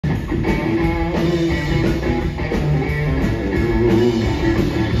This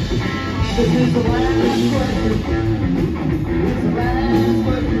is the last question. It's the last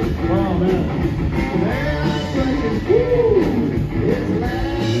question. Oh man. Last question. Woo! It's the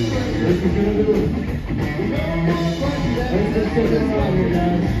last question. This is gonna do it. No more questions. Let's just get this out here,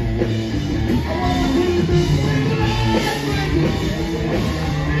 guys. I want to do this.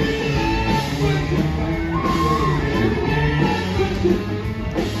 Last question.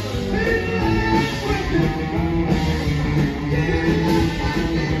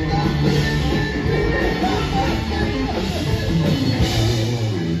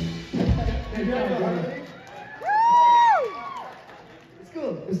 It's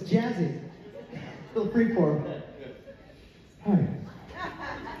cool. It's jazzy. Feel free for it. Hi.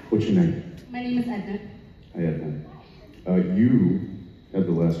 What's your name? My name is Edna. Hi, Edna. You had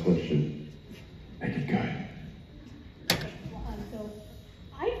the last question. Make it good. So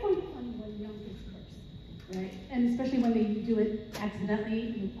I find it funny when young kids curse, right? And especially when they do it accidentally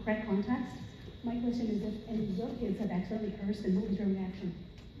in the correct context. My question is if any of your kids have accidentally cursed, and what was your reaction?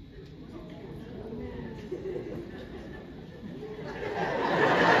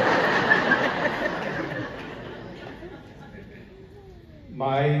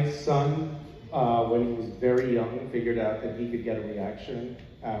 My son, when he was very young, figured out that he could get a reaction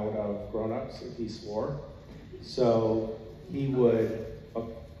out of grown-ups if he swore. So he would,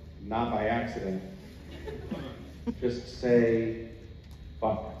 not by accident, just say,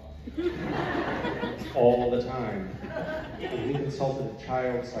 fuck, all the time. And we consulted a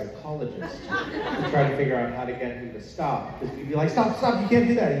child psychologist to try to figure out how to get him to stop. Because we'd be like, stop, you can't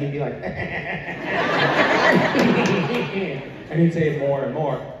do that. And he'd be like, and he'd say it more and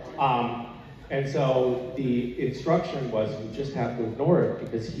more. And so the instruction was you just have to ignore it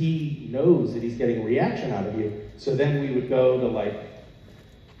because he knows that he's getting a reaction out of you. So then we would go to like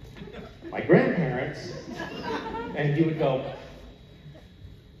my grandparents and he would go,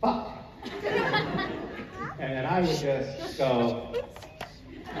 fuck. And then I would just go,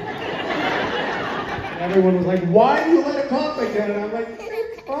 and everyone was like, why do you let it talk like that? And I'm like,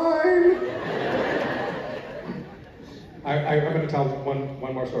 it's fine. I'm going to tell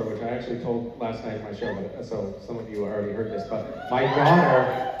one more story, which I actually told last night in my show, but, so some of you already heard this, but my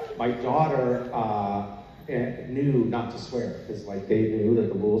daughter knew not to swear, because like they knew that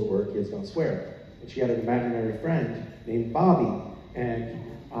the rules were kids don't swear. And she had an imaginary friend named Bobby, and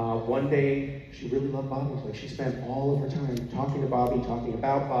one day she really loved Bobby. Like she spent all of her time talking to Bobby, talking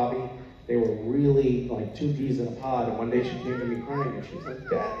about Bobby. They were really like two peas in a pod, and one day she came to me crying, and she was like,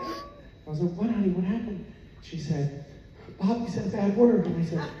 Daddy. I was like, what, honey, what happened? She said, Bobby said a bad word. And I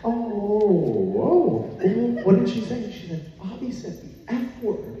said, oh, what did she say? She said, Bobby said the F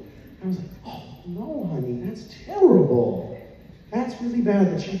word. And I was like, oh, no, honey, that's terrible. That's really bad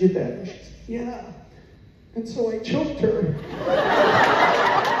that she did that. And she said, yeah. And so I choked her.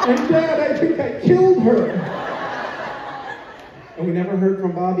 And Dad, I think I killed her. And we never heard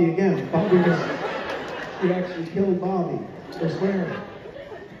from Bobby again. He actually killed Bobby for swearing.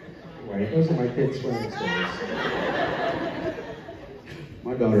 Right, those are my kids' swearing stories.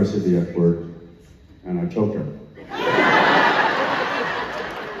 My daughter said the F word, and I choked her.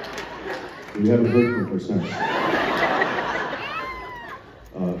 We haven't heard from her since.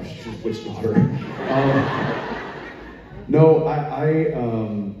 Which daughter? No,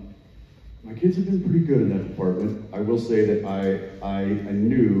 my kids have been pretty good in that department. I will say that I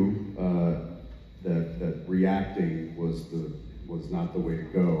knew that reacting was not the way to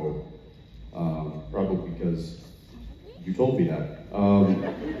go. Probably because you told me that.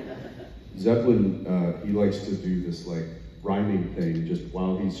 Zeppelin, he likes to do this like rhyming thing just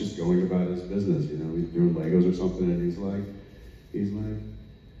while he's just going about his business. You know, he's doing Legos or something, and he's like, he's like,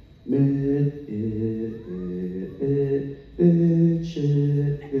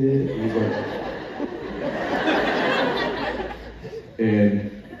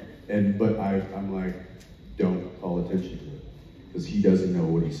 but I'm like, don't call attention to it, because he doesn't know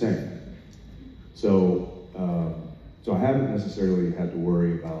what he's saying. So I haven't necessarily had to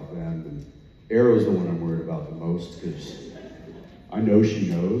worry about them. And Arrow's the one I'm worried about the most, because I know she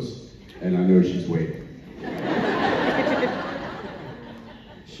knows, and I know she's waiting.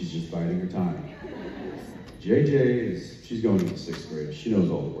 She's just biding her time. JJ she's going into 6th grade. She knows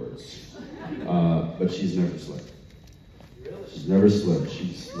all the words, but she's never slipped. She's never slipped.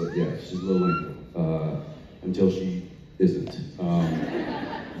 She's a little lengthy until she isn't.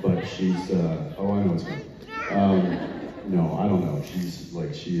 But she's, oh, I know what's coming. No, I don't know. She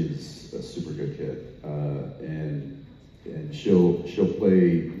is a super good kid, and she'll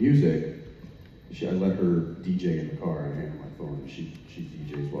play music. I let her DJ in the car. I hand her my phone. She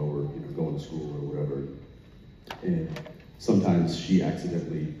DJs while we're going to school or whatever. And sometimes she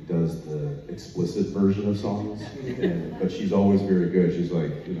accidentally does the explicit version of songs, but she's always very good. She's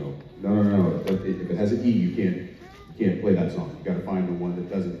like, you know, no. If it has an E, you can't play that song. You got to find the one that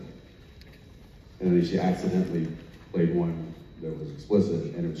doesn't. And then she accidentally played one that was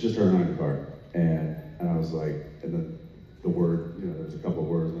explicit, and it was just her and I in the car. And I was like, and then the word, you know, there was a couple of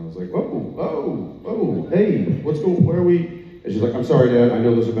words, and I was like, oh, hey, what's going? Where are we? And she's like, I'm sorry, Dad, I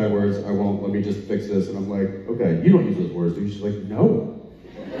know those are bad words, I won't, let me just fix this. And I'm like, okay, you don't use those words, do you? She's like, no.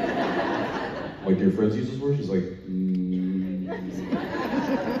 Like, do your friends use those words? She's like,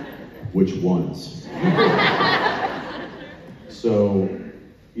 which ones? So,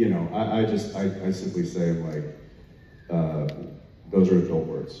 you know, I simply say, like, those are adult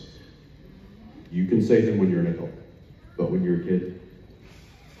words. You can say them when you're an adult, but when you're a kid,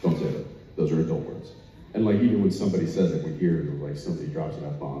 don't say them. Those are adult words. And like, even when somebody says it, we hear it, or like somebody drops an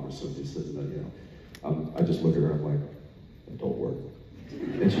F-bomb or somebody says that, you know, I just look at her, I'm like, adult word.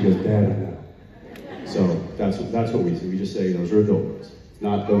 And she goes, Dad, I know. So that's what we say. We just say those are adult words. It's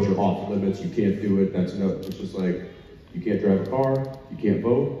not those are off limits, you can't do it, that's no, it's just like, you can't drive a car, you can't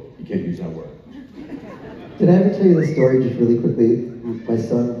vote, you can't use that word. Did I ever tell you this story just really quickly? My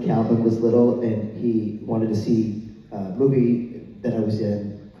son Calvin was little and he wanted to see a movie that I was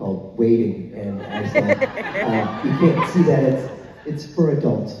in called Waiting, and I said, you can't see that, it's for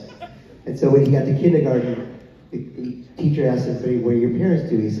adults. And so when he got to kindergarten, the teacher asked him, what do your parents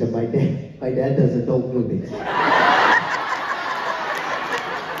do? He said, my dad does adult movies. Okay,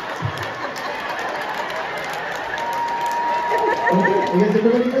 I guess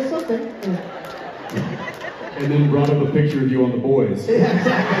everybody does something. And then brought up a picture of you on The Boys. Yeah,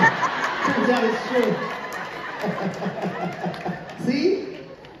 exactly. Turns out it's true. See?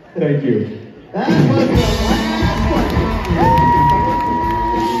 Thank you. That was the last one.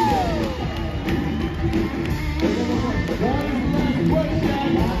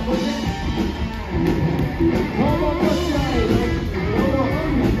 Come on,